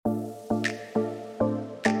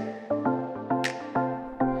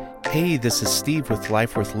Hey, this is Steve with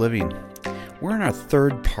Life Worth Living. We're in our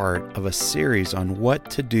third part of a series on what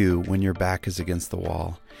to do when your back is against the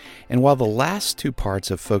wall. And while the last two parts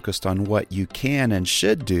have focused on what you can and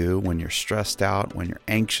should do when you're stressed out, when you're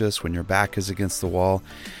anxious, when your back is against the wall,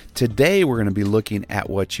 today we're going to be looking at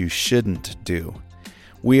what you shouldn't do.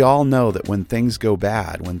 We all know that when things go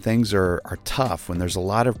bad, when things are tough, when there's a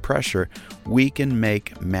lot of pressure, we can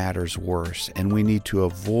make matters worse. And we need to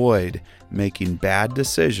avoid making bad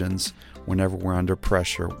decisions whenever we're under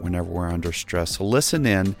pressure, whenever we're under stress. So listen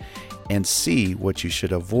in and see what you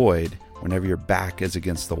should avoid whenever your back is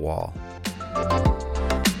against the wall.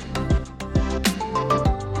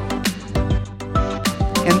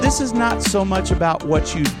 And this is not so much about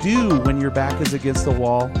what you do when your back is against the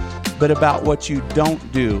wall, but about what you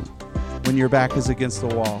don't do when your back is against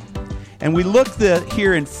the wall. And we look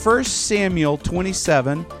here in 1 Samuel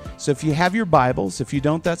 27. So if you have your Bibles, if you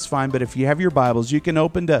don't, that's fine. But if you have your Bibles, you can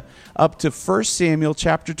open up to 1 Samuel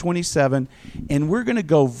chapter 27. And we're going to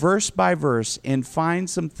go verse by verse and find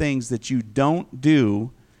some things that you don't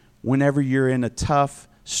do whenever you're in a tough,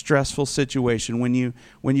 stressful situation.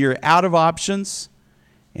 When you're out of options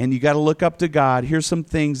and you got to look up to God, here's some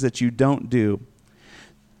things that you don't do.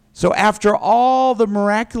 So after all the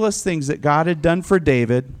miraculous things that God had done for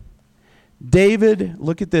David,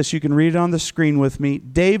 look at this, you can read it on the screen with me.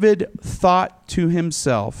 David thought to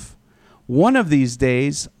himself, one of these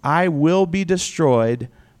days I will be destroyed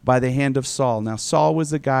by the hand of Saul. Now Saul was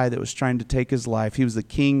the guy that was trying to take his life. He was the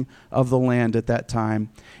king of the land at that time.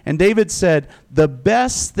 And David said, the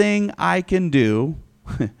best thing I can do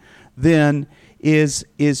then is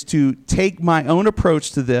to take my own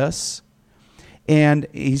approach to this. And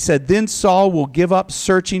he said, then Saul will give up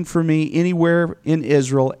searching for me anywhere in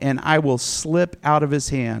Israel, and I will slip out of his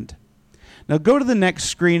hand. Now go to the next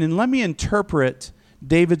screen, and let me interpret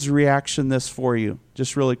David's reaction this for you,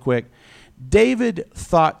 just really quick. David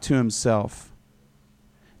thought to himself.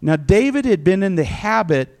 Now David had been in the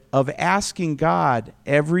habit of asking God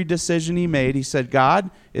every decision he made. He said, God,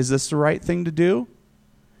 is this the right thing to do?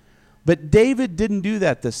 But David didn't do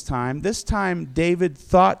that this time. This time David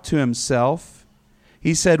thought to himself,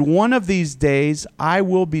 he said, one of these days I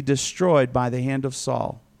will be destroyed by the hand of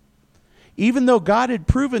Saul. Even though God had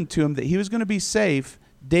proven to him that he was going to be safe,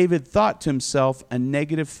 David thought to himself a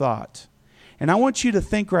negative thought. And I want you to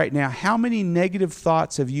think right now, how many negative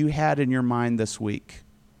thoughts have you had in your mind this week?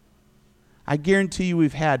 I guarantee you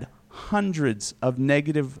we've had hundreds of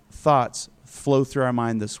negative thoughts flow through our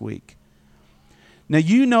mind this week. Now,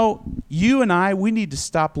 you know, you and I, we need to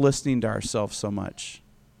stop listening to ourselves so much.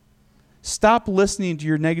 Stop listening to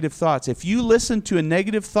your negative thoughts. If you listen to a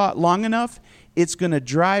negative thought long enough, it's going to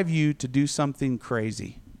drive you to do something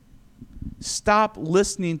crazy. Stop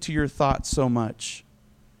listening to your thoughts so much.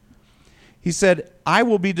 He said, I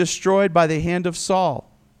will be destroyed by the hand of Saul.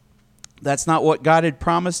 That's not what God had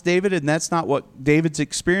promised David, and that's not what David's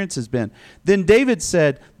experience has been. Then David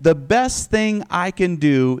said, the best thing I can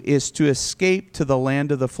do is to escape to the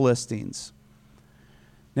land of the Philistines.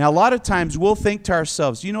 Now, a lot of times we'll think to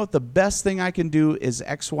ourselves, you know what, the best thing I can do is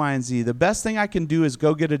X, Y, and Z. The best thing I can do is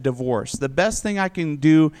go get a divorce. The best thing I can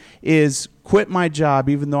do is quit my job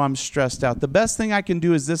even though I'm stressed out. The best thing I can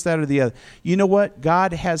do is this, that, or the other. You know what?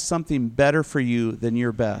 God has something better for you than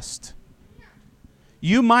your best.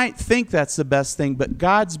 You might think that's the best thing, but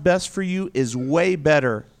God's best for you is way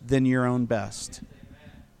better than your own best.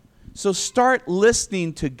 So start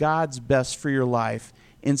listening to God's best for your life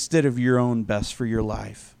instead of your own best for your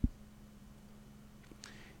life.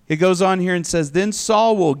 It goes on here and says, then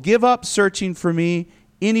Saul will give up searching for me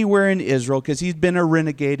anywhere in Israel, because he's been a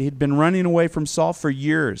renegade. He'd been running away from Saul for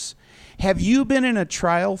years. Have you been in a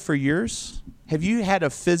trial for years? Have you had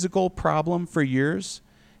a physical problem for years?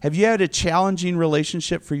 Have you had a challenging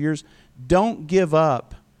relationship for years? Don't give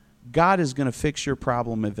up. God is going to fix your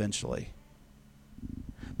problem eventually.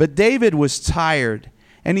 But David was tired.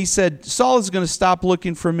 And he said, Saul is going to stop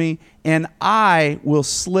looking for me, and I will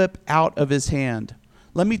slip out of his hand.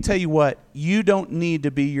 Let me tell you what, you don't need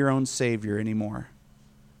to be your own savior anymore.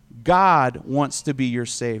 God wants to be your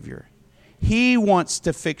savior. He wants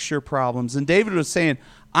to fix your problems. And David was saying,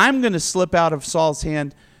 I'm going to slip out of Saul's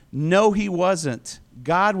hand. No, he wasn't.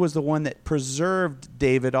 God was the one that preserved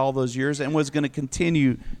David all those years and was going to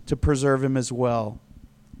continue to preserve him as well.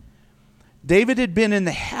 David had been in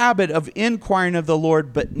the habit of inquiring of the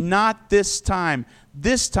Lord, but not this time.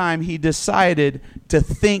 This time he decided to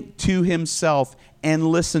think to himself and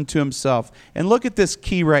listen to himself. And look at this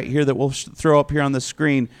key right here that we'll throw up here on the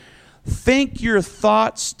screen. Think your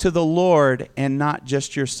thoughts to the Lord and not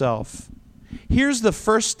just yourself. Here's the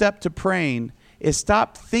first step to praying, is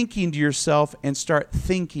stop thinking to yourself and start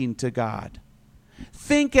thinking to God.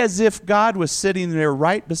 Think as if God was sitting there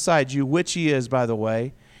right beside you, which he is, by the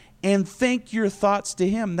way, and think your thoughts to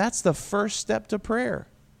him. That's the first step to prayer,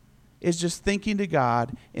 is just thinking to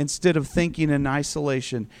God instead of thinking in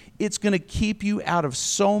isolation. It's going to keep you out of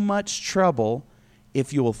so much trouble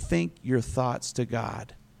if you will think your thoughts to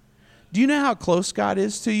God. Do you know how close God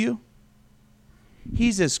is to you?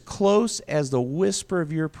 He's as close as the whisper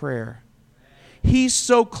of your prayer. He's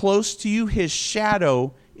so close to you, his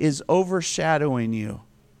shadow is overshadowing you.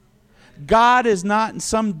 God is not in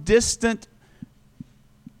some distant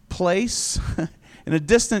place, in a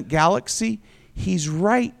distant galaxy. He's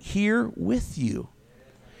right here with you.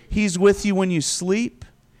 He's with you when you sleep.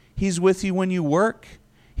 He's with you when you work.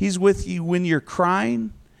 He's with you when you're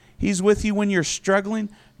crying. He's with you when you're struggling.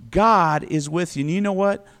 God is with you. And you know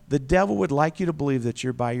what? The devil would like you to believe that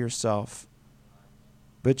you're by yourself,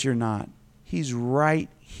 but you're not. He's right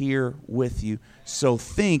here with you. So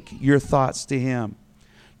think your thoughts to him.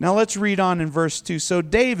 Now let's read on in verse 2. So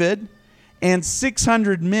David and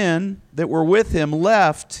 600 men that were with him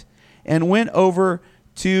left and went over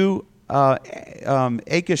to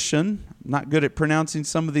Achish. I'm not good at pronouncing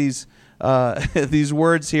some of these these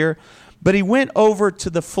words here. But he went over to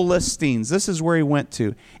the Philistines. This is where he went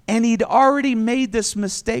to. And he'd already made this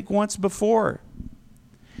mistake once before.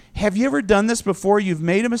 Have you ever done this before? You've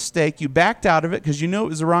made a mistake. You backed out of it because you knew it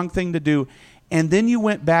was the wrong thing to do. And then you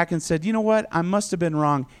went back and said, you know what? I must have been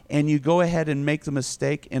wrong. And you go ahead and make the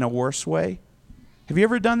mistake in a worse way. Have you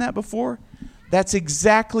ever done that before? That's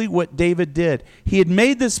exactly what David did. He had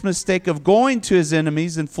made this mistake of going to his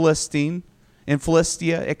enemies in Philistia,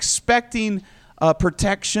 expecting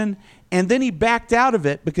protection. And then he backed out of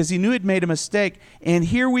it because he knew he'd made a mistake. And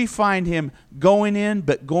here we find him going in,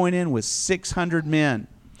 but going in with 600 men.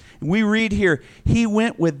 We read here, he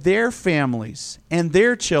went with their families and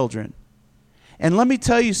their children. And let me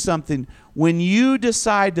tell you something. When you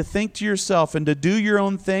decide to think to yourself and to do your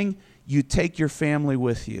own thing, you take your family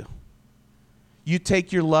with you. You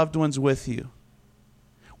take your loved ones with you.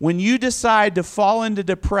 When you decide to fall into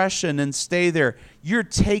depression and stay there, you're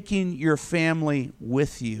taking your family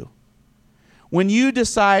with you. When you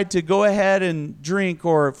decide to go ahead and drink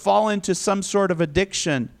or fall into some sort of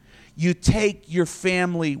addiction, you take your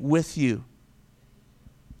family with you.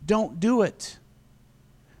 Don't do it.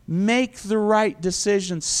 Make the right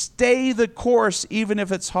decision. Stay the course even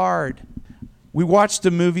if it's hard. We watched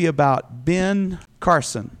a movie about Ben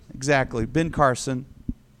Carson. Exactly, Ben Carson.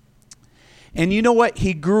 And you know what?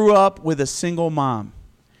 He grew up with a single mom.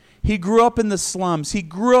 He grew up in the slums. He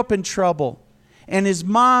grew up in trouble. And his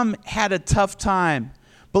mom had a tough time.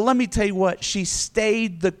 But let me tell you what, she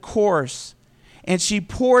stayed the course. And she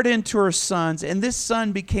poured into her sons. And this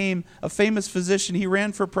son became a famous physician. He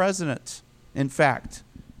ran for president, in fact.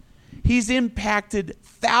 He's impacted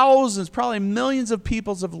thousands, probably millions of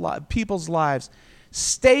people's lives.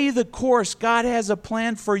 Stay the course. God has a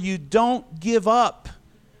plan for you. Don't give up.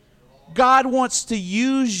 God wants to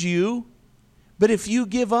use you, but if you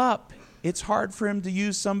give up, it's hard for him to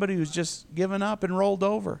use somebody who's just given up and rolled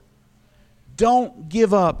over. Don't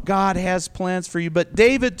give up. God has plans for you. But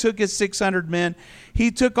David took his 600 men.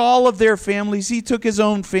 He took all of their families. He took his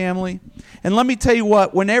own family. And let me tell you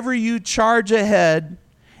what, whenever you charge ahead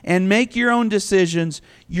and make your own decisions,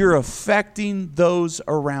 you're affecting those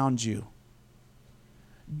around you.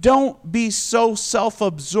 Don't be so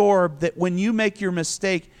self-absorbed that when you make your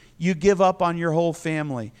mistake, you give up on your whole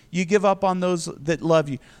family. You give up on those that love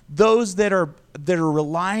you. Those that are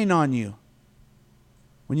relying on you.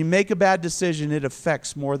 When you make a bad decision, it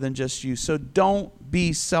affects more than just you. So don't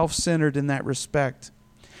be self-centered in that respect.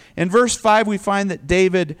 In verse 5, we find that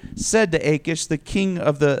David said to Achish, the king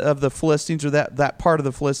of the Philistines, or that part of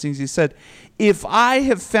the Philistines, he said, if I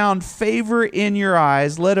have found favor in your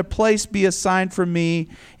eyes, let a place be assigned for me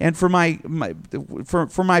and for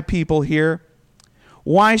my people here.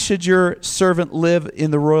 Why should your servant live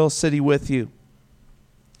in the royal city with you?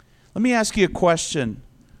 Let me ask you a question.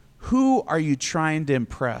 Who are you trying to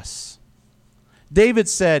impress? David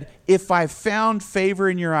said, if I found favor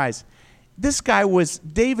in your eyes. This guy was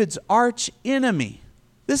David's arch enemy.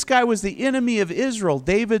 This guy was the enemy of Israel,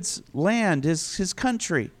 David's land, his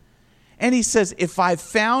country. And he says, if I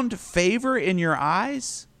found favor in your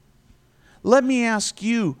eyes, let me ask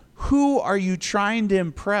you, who are you trying to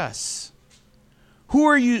impress?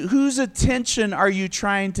 Whose attention are you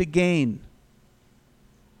trying to gain?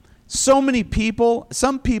 So many people,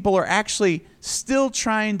 some people are actually still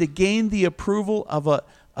trying to gain the approval of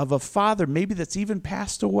a father, maybe that's even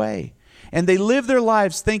passed away. And they live their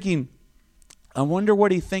lives thinking, I wonder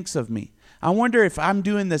what he thinks of me. I wonder if I'm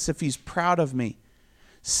doing this, if he's proud of me.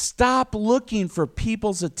 Stop looking for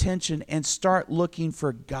people's attention and start looking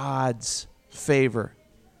for God's favor.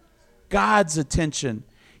 God's attention.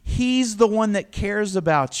 He's the one that cares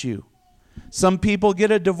about you. Some people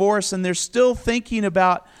get a divorce and they're still thinking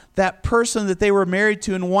about that person that they were married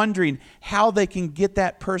to and wondering how they can get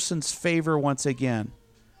that person's favor once again.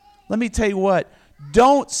 Let me tell you what,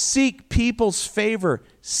 don't seek people's favor,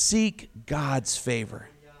 seek God's favor.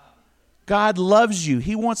 God loves you.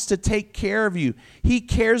 He wants to take care of you. He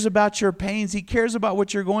cares about your pains. He cares about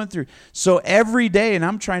what you're going through. So every day, and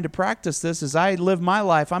I'm trying to practice this as I live my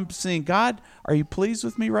life, I'm saying, God, are you pleased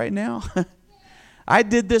with me right now? I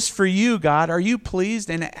did this for you, God. Are you pleased?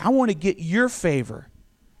 And I want to get your favor.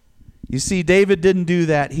 You see, David didn't do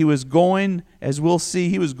that. He was going, as we'll see,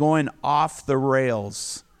 he was going off the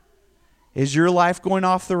rails. Is your life going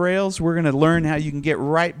off the rails? We're going to learn how you can get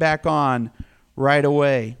right back on right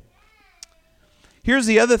away. Here's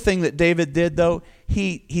the other thing that David did, though.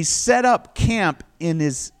 He set up camp in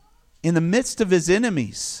the midst of his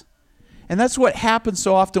enemies. And that's what happens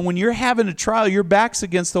so often. When you're having a trial, your back's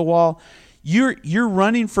against the wall, you're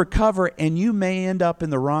running for cover, and you may end up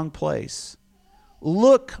in the wrong place.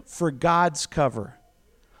 Look for God's cover.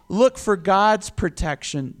 Look for God's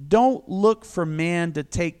protection. Don't look for man to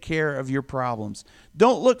take care of your problems.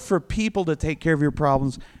 Don't look for people to take care of your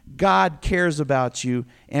problems. God cares about you,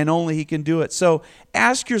 and only He can do it. So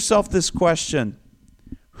ask yourself this question: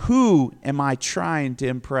 who am I trying to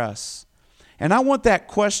impress? And I want that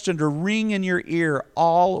question to ring in your ear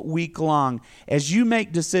all week long as you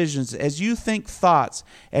make decisions, as you think thoughts,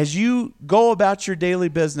 as you go about your daily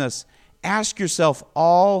business. Ask yourself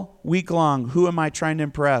all week long, who am I trying to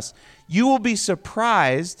impress? You will be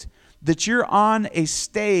surprised that you're on a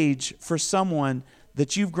stage for someone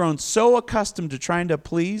that you've grown so accustomed to trying to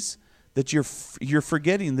please that you're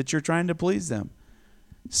forgetting that you're trying to please them.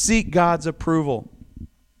 Seek God's approval.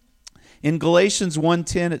 In Galatians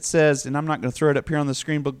 1:10 it says, and I'm not going to throw it up here on the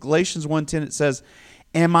screen, but Galatians 1:10 it says,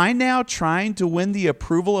 am I now trying to win the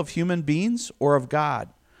approval of human beings or of God?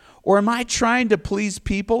 Or am I trying to please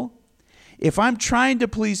people? If I'm trying to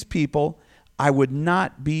please people, I would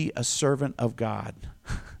not be a servant of God.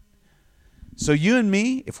 So you and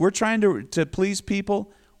me, if we're trying to please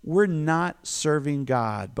people, we're not serving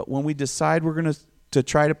God. But when we decide we're going to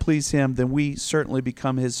try to please Him, then we certainly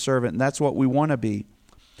become His servant, and that's what we want to be.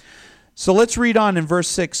 So let's read on in verse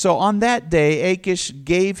 6. So on that day, Achish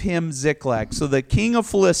gave him Ziklag. So the king of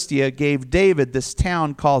Philistia gave David this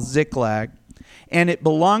town called Ziklag. And it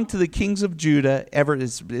belonged to the kings of Judah,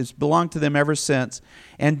 it's belonged to them ever since.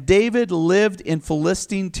 And David lived in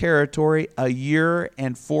Philistine territory 1 year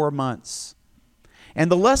and 4 months.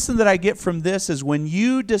 And the lesson that I get from this is when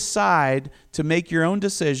you decide to make your own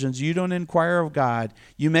decisions, you don't inquire of God,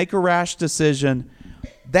 you make a rash decision,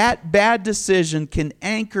 that bad decision can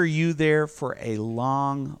anchor you there for a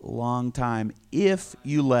long, long time if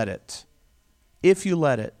you let it. If you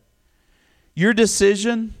let it. Your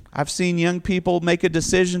decision, I've seen young people make a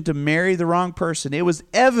decision to marry the wrong person. It was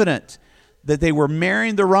evident that they were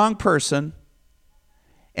marrying the wrong person.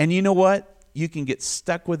 And you know what? You can get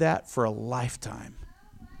stuck with that for a lifetime.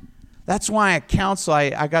 That's why I counsel.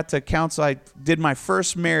 I got to counsel. I did my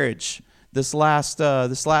first marriage this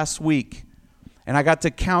last week. And I got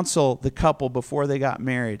to counsel the couple before they got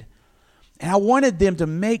married. And I wanted them to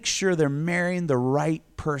make sure they're marrying the right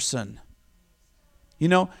person. You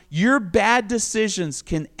know, your bad decisions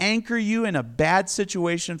can anchor you in a bad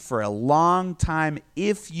situation for a long time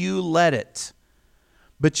if you let it.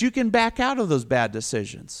 But you can back out of those bad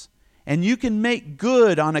decisions. And you can make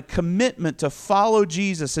good on a commitment to follow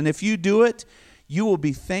Jesus. And if you do it, you will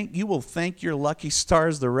thank your lucky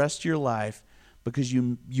stars the rest of your life because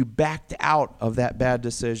you backed out of that bad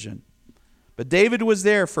decision. But David was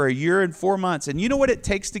there for 1 year and 4 months. And you know what it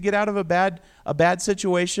takes to get out of a bad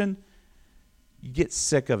situation? You get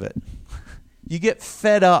sick of it. You get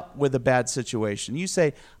fed up with a bad situation. You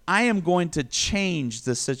say, I am going to change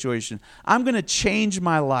this situation. I'm going to change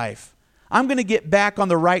my life. I'm going to get back on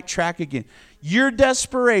the right track again. Your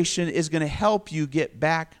desperation is going to help you get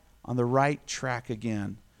back on the right track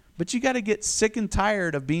again. But you got to get sick and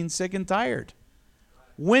tired of being sick and tired.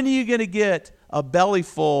 When are you going to get a belly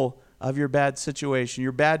full of your bad situation,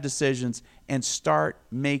 your bad decisions, and start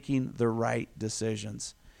making the right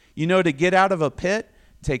decisions? You know, to get out of a pit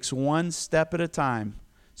takes one step at a time.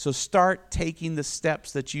 So start taking the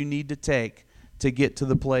steps that you need to take to get to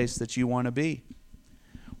the place that you want to be.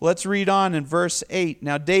 Well, let's read on in verse 8.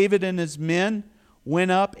 Now David and his men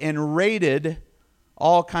went up and raided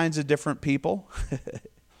all kinds of different people.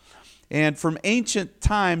 And from ancient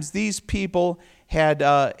times, these people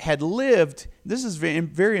had lived. This is very,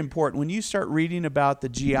 very important. When you start reading about the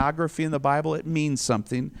geography in the Bible, it means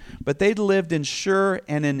something. But they'd lived in Shur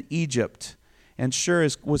and in Egypt. And Shur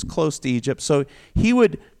was close to Egypt. So he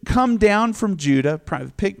would come down from Judah,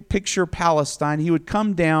 picture Palestine. He would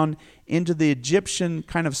come down into the Egyptian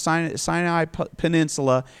kind of Sinai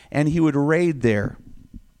Peninsula, and he would raid there.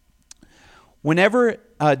 Whenever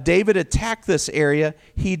David attacked this area,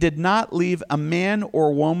 he did not leave a man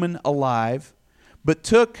or woman alive, but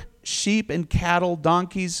took sheep and cattle,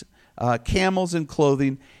 donkeys, camels, and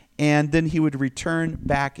clothing, and then he would return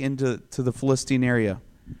back into the Philistine area.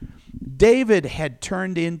 David had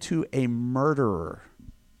turned into a murderer,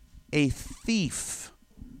 a thief.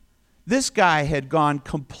 This guy had gone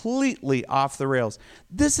completely off the rails.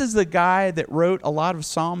 This is the guy that wrote a lot of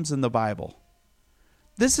Psalms in the Bible.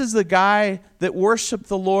 This is the guy that worshiped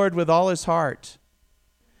the Lord with all his heart.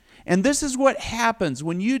 And this is what happens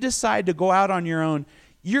when you decide to go out on your own.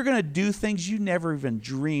 You're going to do things you never even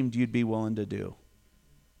dreamed you'd be willing to do.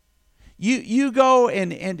 You go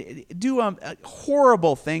and do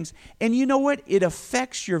horrible things, and you know what? It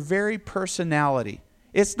affects your very personality.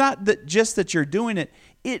 It's not just that you're doing it.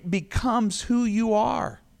 It becomes who you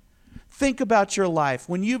are. Think about your life.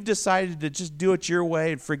 When you've decided to just do it your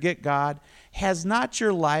way and forget God, has not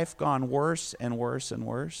your life gone worse and worse and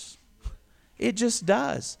worse? It just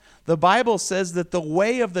does. The Bible says that the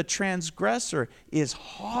way of the transgressor is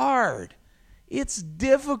hard. It's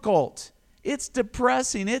difficult. It's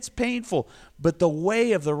depressing. It's painful. But the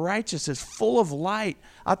way of the righteous is full of light.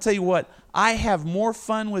 I'll tell you what, I have more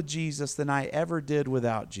fun with Jesus than I ever did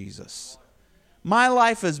without Jesus. My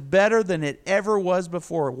life is better than it ever was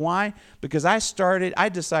before. Why? Because I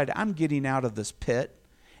decided I'm getting out of this pit,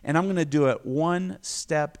 and I'm going to do it one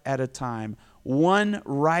step at a time, one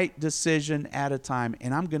right decision at a time,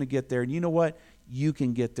 and I'm going to get there. And you know what? You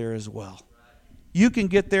can get there as well. You can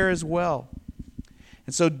get there as well.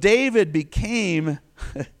 And so David became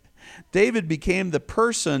the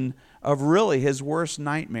person of really his worst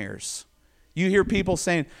nightmares. You hear people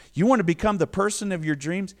saying, you want to become the person of your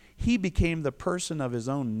dreams? He became the person of his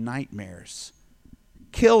own nightmares.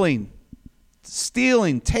 Killing,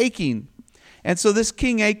 stealing, taking. And so this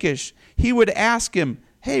King Achish, he would ask him,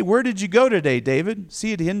 hey, where did you go today, David?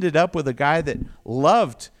 See, it ended up with a guy that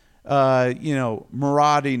loved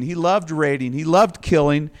marauding. He loved raiding. He loved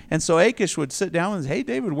killing. And so Achish would sit down and say, hey,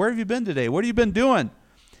 David, where have you been today? What have you been doing?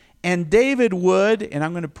 And David would, and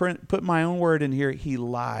I'm going to put my own word in here, he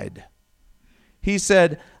lied. He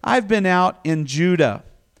said, I've been out in Judah.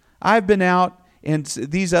 I've been out in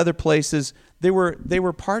these other places. They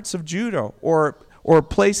were parts of Judah or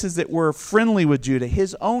places that were friendly with Judah,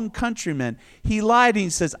 his own countrymen. He lied and he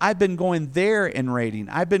says, I've been going there and raiding.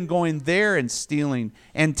 I've been going there and stealing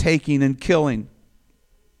and taking and killing.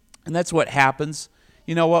 And that's what happens.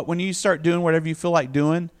 You know what? When you start doing whatever you feel like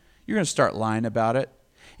doing, you're going to start lying about it.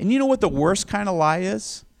 And you know what the worst kind of lie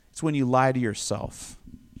is? It's when you lie to yourself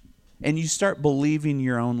and you start believing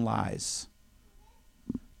your own lies.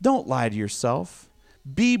 Don't lie to yourself.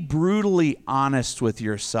 Be brutally honest with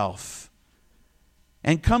yourself.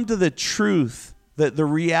 And come to the truth, the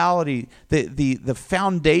reality, the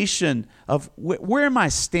foundation of where am I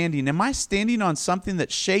standing? Am I standing on something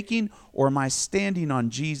that's shaking, or am I standing on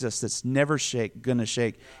Jesus that's never going to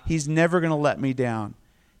shake? He's never going to let me down.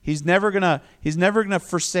 He's never going to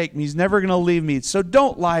forsake me. He's never going to leave me. So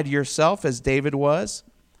don't lie to yourself as David was.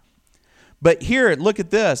 But here, look at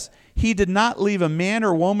this. He did not leave a man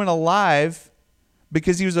or woman alive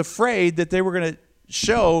because he was afraid that they were going to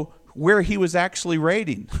show where he was actually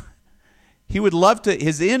raiding. He would love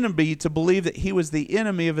his enemy to believe that he was the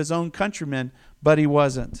enemy of his own countrymen, but he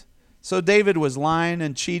wasn't. So David was lying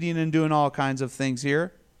and cheating and doing all kinds of things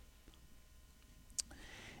here.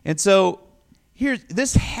 And so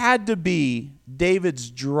this had to be David's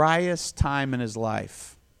driest time in his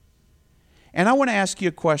life. And I want to ask you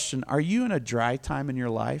a question. Are you in a dry time in your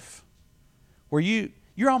life where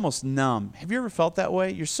you're almost numb? Have you ever felt that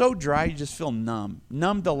way? You're so dry, you just feel numb.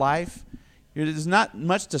 Numb to life. There's not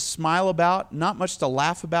much to smile about, not much to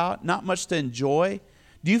laugh about, not much to enjoy.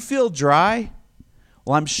 Do you feel dry?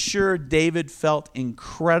 Well, I'm sure David felt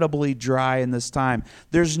incredibly dry in this time.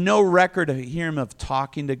 There's no record of him of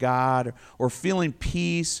talking to God or feeling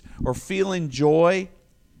peace or feeling joy.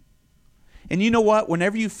 And you know what?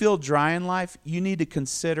 Whenever you feel dry in life, you need to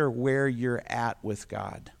consider where you're at with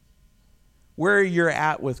God. Where you're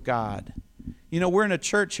at with God. You know, we're in a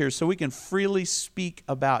church here, so we can freely speak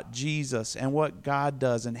about Jesus and what God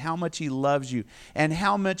does and how much He loves you and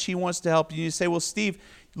how much He wants to help you. You say, well, Steve,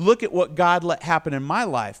 look at what God let happen in my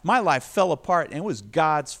life. My life fell apart and it was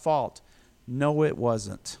God's fault. No, it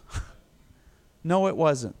wasn't. No, it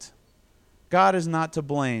wasn't. God is not to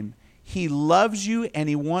blame. He loves you, and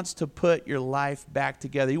He wants to put your life back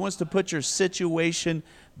together. He wants to put your situation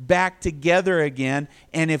back together again,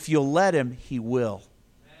 and if you'll let Him, He will.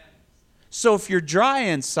 So if you're dry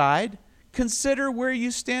inside, consider where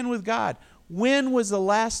you stand with God. When was the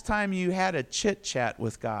last time you had a chit-chat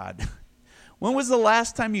with God? When was the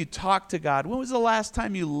last time you talked to God? When was the last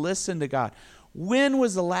time you listened to God? When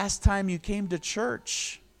was the last time you came to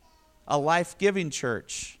church, a life-giving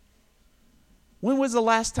church? When was the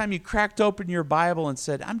last time you cracked open your Bible and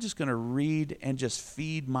said, I'm just going to read and just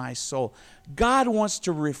feed my soul? God wants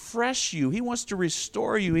to refresh you. He wants to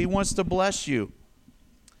restore you. He wants to bless you.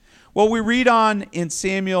 Well, we read on in 1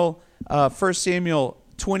 Samuel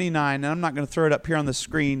 29, and I'm not going to throw it up here on the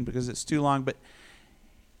screen because it's too long, but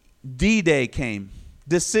D-Day came.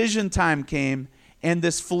 Decision time came, and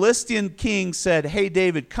this Philistine king said, hey,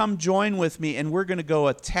 David, come join with me, and we're going to go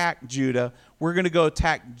attack Judah. We're going to go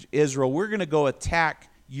attack Israel. We're going to go attack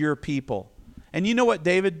your people. And you know what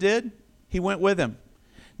David did? He went with him.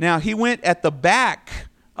 Now, he went at the back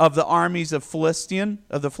of the armies of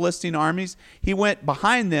the Philistine armies. He went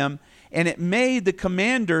behind them, and it made the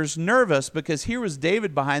commanders nervous because here was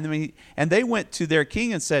David behind them, and they went to their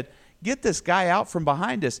king and said, get this guy out from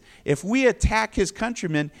behind us. If we attack his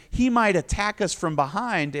countrymen, he might attack us from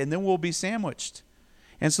behind, and then we'll be sandwiched.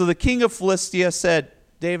 And so the king of Philistia said,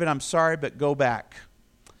 David, I'm sorry, but go back.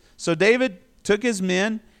 So David took his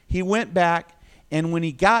men, he went back, and when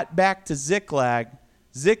he got back to Ziklag,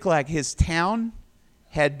 his town,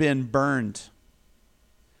 had been burned.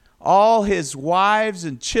 All his wives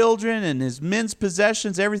and children and his men's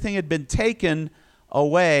possessions, everything had been taken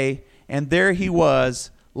away, and there he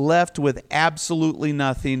was, left with absolutely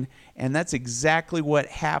nothing. And that's exactly what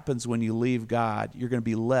happens when you leave God. You're going to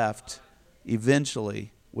be left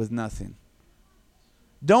eventually with nothing.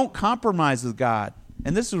 Don't compromise with God.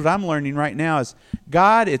 And this is what I'm learning right now is,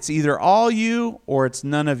 God, it's either all you or it's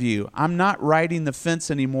none of you. I'm not riding the fence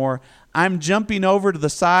anymore. I'm jumping over to the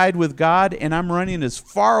side with God, and I'm running as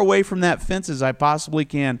far away from that fence as I possibly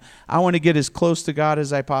can. I want to get as close to God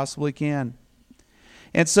as I possibly can.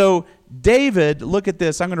 And so David, look at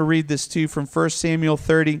this. I'm going to read this to you from 1 Samuel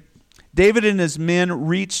 30. David and his men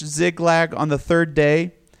reached Ziklag on the third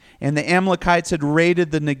day, and the Amalekites had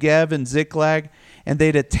raided the Negev and Ziklag, and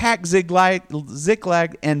they'd attacked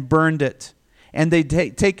Ziklag and burned it. And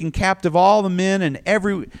they'd taken captive all the men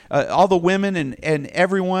and all the women and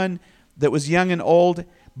everyone that was young and old,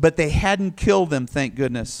 but they hadn't killed them, thank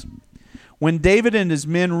goodness. When David and his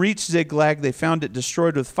men reached Ziklag, they found it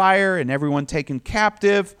destroyed with fire and everyone taken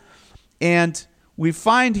captive. And we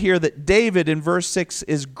find here that David in verse 6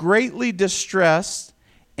 is greatly distressed,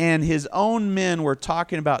 and his own men were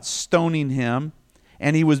talking about stoning him,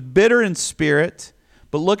 and he was bitter in spirit.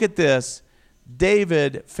 But look at this.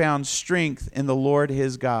 David found strength in the Lord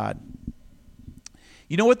his God.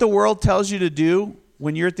 You know what the world tells you to do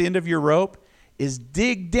when you're at the end of your rope? Is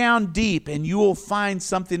dig down deep and you will find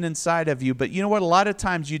something inside of you. But you know what? A lot of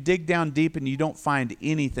times you dig down deep and you don't find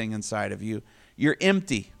anything inside of you. You're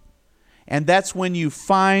empty. And that's when you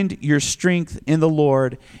find your strength in the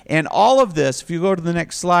Lord. And all of this, if you go to the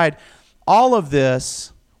next slide, all of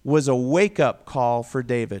this was a wake-up call for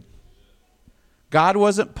David. God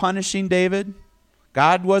wasn't punishing David.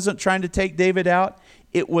 God wasn't trying to take David out.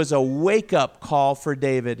 It was a wake-up call for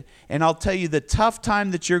David. And I'll tell you, the tough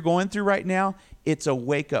time that you're going through right now, it's a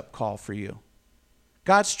wake-up call for you.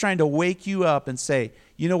 God's trying to wake you up and say,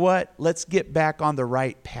 you know what? Let's get back on the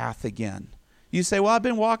right path again. You say, well, I've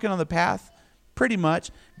been walking on the path pretty much.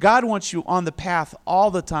 God wants you on the path all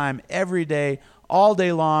the time, every day, all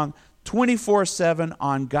day long, 24/7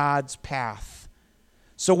 on God's path.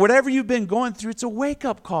 So whatever you've been going through, it's a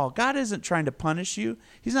wake-up call. God isn't trying to punish you.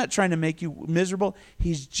 He's not trying to make you miserable.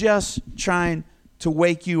 He's just trying to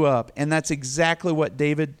wake you up. And that's exactly what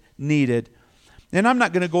David needed. And I'm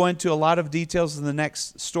not going to go into a lot of details in the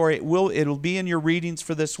next story. It'll be in your readings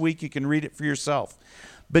for this week. You can read it for yourself.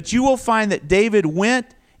 But you will find that David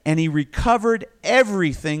went and he recovered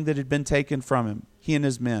everything that had been taken from him, he and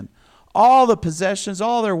his men. All the possessions,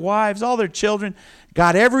 all their wives, all their children,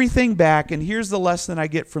 got everything back. And here's the lesson I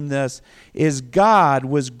get from this, is God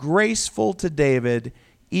was graceful to David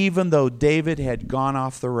even though David had gone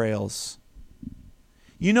off the rails.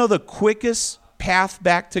 You know the quickest path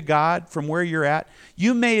back to God from where you're at?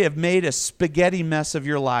 You may have made a spaghetti mess of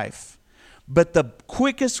your life, but the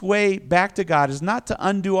quickest way back to God is not to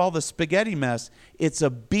undo all the spaghetti mess. It's a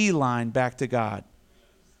beeline back to God.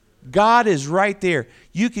 God is right there.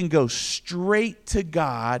 You can go straight to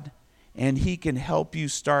God, and He can help you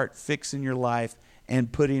start fixing your life and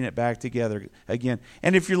putting it back together again.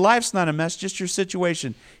 And if your life's not a mess, just your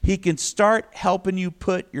situation, he can start helping you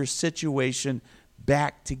put your situation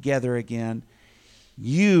back together again.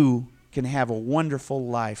 You can have a wonderful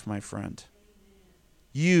life, my friend.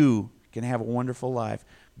 You can have a wonderful life.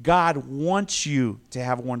 God wants you to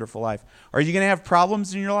have a wonderful life. Are you going to have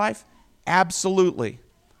problems in your life? Absolutely.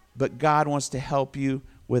 But God wants to help you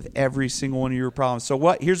with every single one of your problems.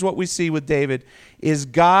 So here's what we see with David is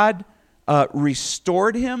God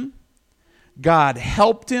restored him, God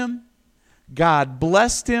helped him, God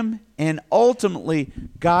blessed him, and ultimately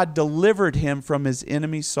God delivered him from his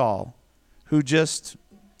enemy Saul, who just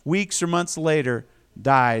weeks or months later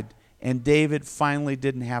died, and David finally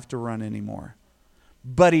didn't have to run anymore.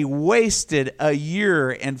 But he wasted a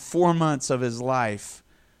year and 4 months of his life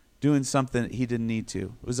doing something that he didn't need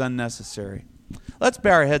to. It was unnecessary. Let's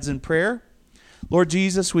bow our heads in prayer. Lord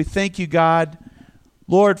Jesus, we thank you, God,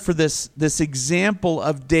 Lord, for this example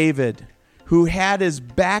of David who had his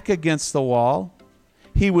back against the wall.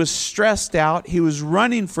 He was stressed out. He was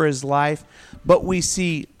running for his life. But we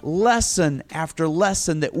see lesson after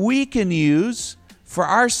lesson that we can use for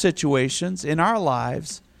our situations in our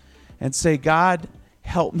lives and say, God,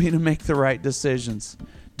 help me to make the right decisions.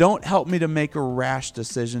 Don't help me to make a rash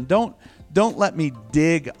decision. Don't let me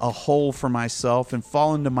dig a hole for myself and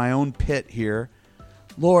fall into my own pit here.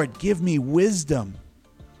 Lord, give me wisdom.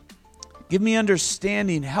 Give me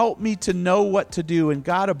understanding. Help me to know what to do. And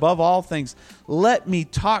God, above all things, let me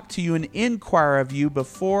talk to you and inquire of you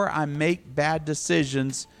before I make bad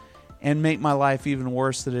decisions and make my life even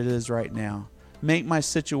worse than it is right now. Make my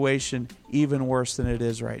situation even worse than it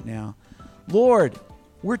is right now. Lord,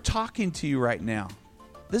 we're talking to you right now.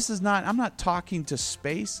 I'm not talking to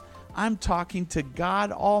space. I'm talking to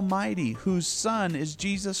God Almighty, whose Son is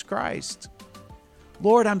Jesus Christ.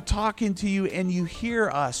 Lord, I'm talking to you and you hear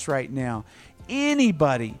us right now.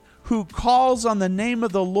 Anybody who calls on the name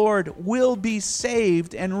of the Lord will be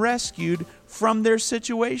saved and rescued from their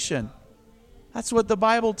situation. That's what the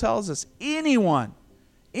Bible tells us. Anyone.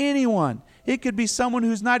 It could be someone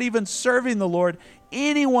who's not even serving the Lord.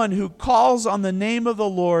 Anyone who calls on the name of the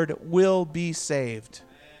Lord will be saved,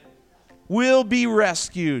 will be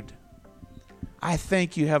rescued. I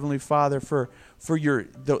thank you, Heavenly Father, for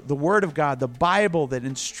the Word of God, the Bible that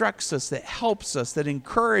instructs us, that helps us, that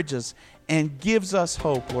encourages and gives us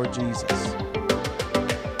hope, Lord Jesus.